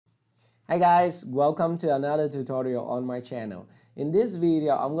Hi guys, welcome to another tutorial on my channel. In this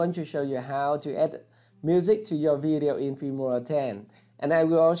video, I'm going to show you how to add music to your video in Filmora 10. And I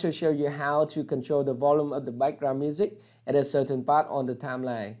will also show you how to control the volume of the background music at a certain part on the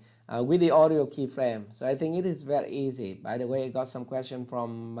timeline with the audio keyframe. So I think it is very easy. By the way, I got some question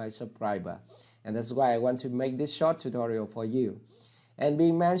from my subscriber. And that's why I want to make this short tutorial for you. And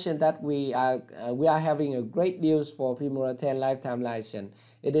being mentioned that we are having a great deals for Filmora 10 lifetime license.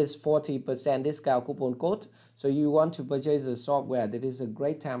 It is 40% discount coupon code. So you want to purchase the software, that is a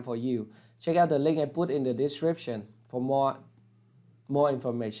great time for you. Check out the link I put in the description for more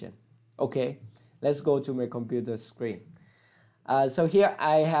information. Okay, let's go to my computer screen. So here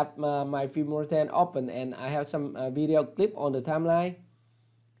I have my Filmora 10 open and I have some video clip on the timeline.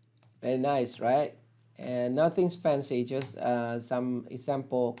 Very nice, right? And nothing's fancy, just some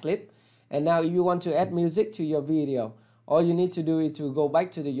example clip. And now if you want to add music to your video, all you need to do is to go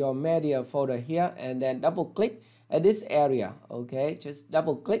back to your media folder here and then double click at this area. Okay, just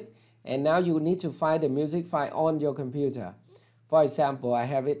double click, and now you need to find the music file on your computer. For example, I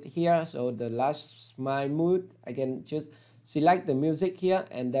have it here, so the last my mood, I can just select the music here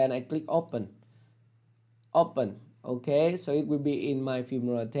and then I click open. Okay, so it will be in my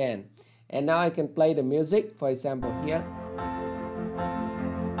Filmora 10. And now I can play the music, for example here.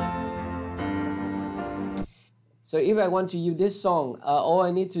 So if I want to use this song, all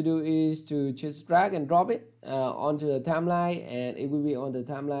I need to do is to just drag and drop it onto the timeline, and it will be on the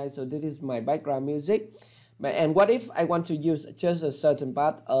timeline. So this is my background music. And what if I want to use just a certain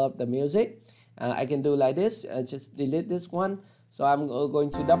part of the music? I can do like this, just delete this one. So I'm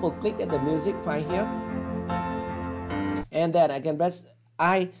going to double click at the music file here. And then I can press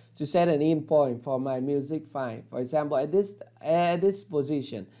I to set an in point for my music file. For example, at this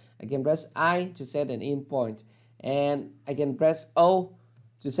position, I can press I to set an in point, and I can press O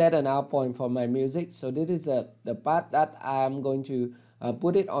to set an out point for my music. So this is the part that I'm going to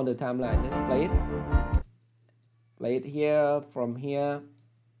put it on the timeline. Let's play it. Play it here, from here.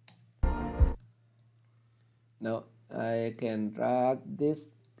 No, I can drag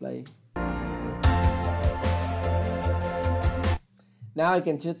this, play. Now I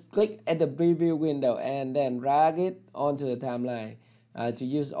can just click at the preview window and then drag it onto the timeline to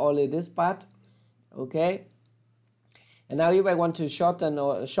use only this part. Okay. And now if I want to shorten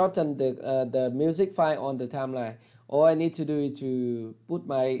the music file on the timeline, all I need to do is to put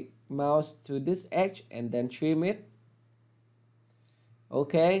my mouse to this edge and then trim it.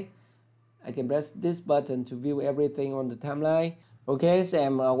 Okay. I can press this button to view everything on the timeline. Okay,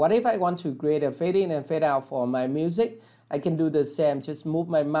 so what if I want to create a fade in and fade out for my music? I can do the same, just move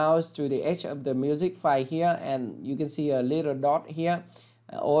my mouse to the edge of the music file here, and you can see a little dot here.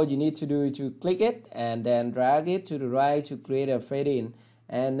 All you need to do is to click it and then drag it to the right to create a fade in.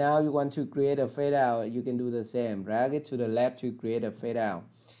 And now you want to create a fade out, you can do the same, drag it to the left to create a fade out.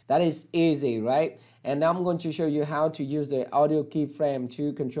 That is easy, right? And now I'm going to show you how to use the audio keyframe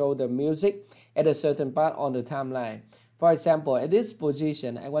to control the music at a certain part on the timeline. For example, at this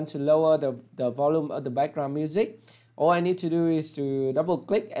position, I want to lower the volume of the background music. All I need to do is to double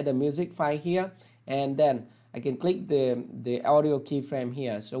click at the music file here, and then I can click the audio keyframe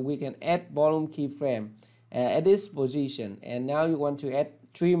here. So we can add volume keyframe at this position. And now you want to add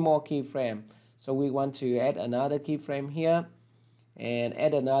 3 more keyframe. So we want to add another keyframe here, and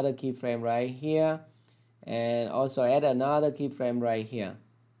add another keyframe right here, and also add another keyframe right here.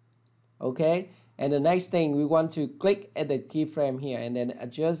 Okay, and the next thing, we want to click at the keyframe here and then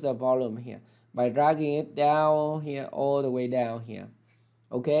adjust the volume here by dragging it down here, all the way down here.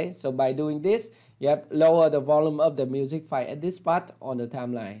 Okay, so by doing this, you have lower the volume of the music file at this part on the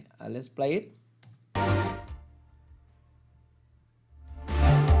timeline. Let's play it.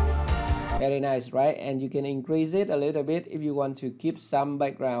 Very nice, right? And you can increase it a little bit if you want to keep some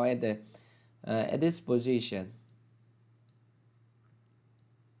background at this position.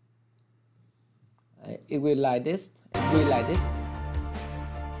 It will like this. It will like this.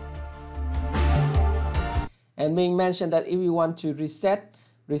 And being mentioned that if you want to reset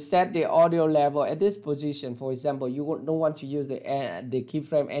the audio level at this position, for example, you don't want to use the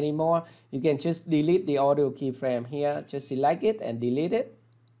keyframe anymore, you can just delete the audio keyframe here. Just select it and delete it.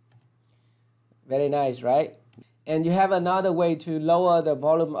 Very nice, right? And you have another way to lower the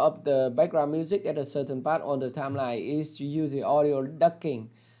volume of the background music at a certain part on the timeline is to use the audio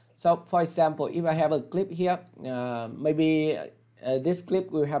ducking. So for example, if I have a clip here, maybe this clip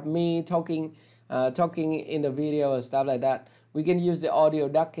will have me talking in the video or stuff like that. We can use the audio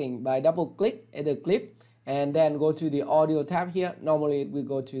ducking by double click at the clip and then go to the audio tab here. Normally we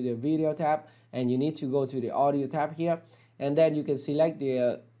go to the video tab, and you need to go to the audio tab here, and then you can select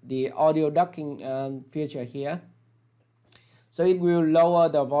the the audio ducking feature here. So it will lower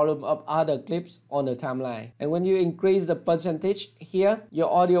the volume of other clips on the timeline. And when you increase the percentage here,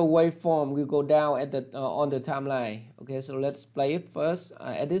 your audio waveform will go down at the on the timeline. Okay, so let's play it first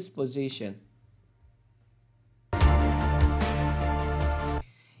at this position.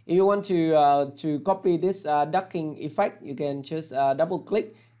 If you want to copy this ducking effect, you can just double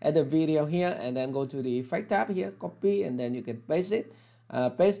click at the video here and then go to the effect tab here, copy, and then you can paste it.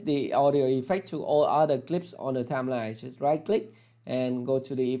 Paste the audio effect to all other clips on the timeline. Just right click and go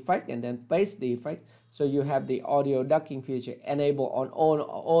to the effect and then paste the effect. So you have the audio ducking feature enabled on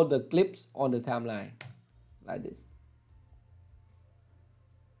all the clips on the timeline like this.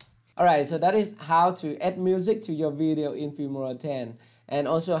 Alright, so that is how to add music to your video in Filmora 10, and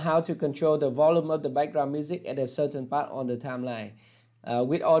also how to control the volume of the background music at a certain part on the timeline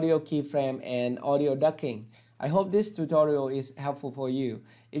with audio keyframe and audio ducking. I hope this tutorial is helpful for you.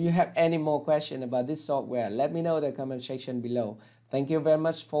 If you have any more questions about this software, let me know in the comment section below. Thank you very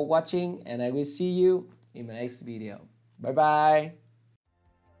much for watching, and I will see you in my next video. Bye bye.